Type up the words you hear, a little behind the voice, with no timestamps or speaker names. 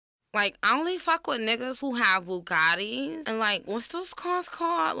Like, I only fuck with niggas who have Bugattis and, like, what's those cars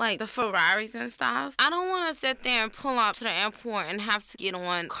called? Like, the Ferraris and stuff. I don't want to sit there and pull up to the airport and have to get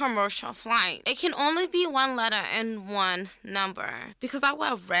on commercial flight. It can only be one letter and one number because I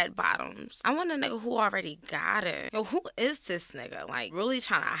wear red bottoms. I want a nigga who already got it. Yo, who is this nigga? Like, really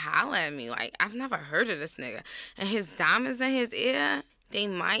trying to holler at me. Like, I've never heard of this nigga. And his diamonds in his ear, they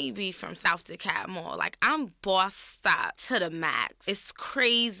might be from South DeKalb Mall. Like, I'm bossed up to the max. It's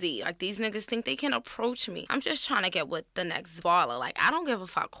crazy. Like, these niggas think they can approach me. I'm just trying to get with the next baller. Like, I don't give a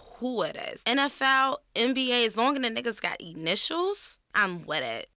fuck who it is. NFL, NBA, as long as the niggas got initials, I'm with it.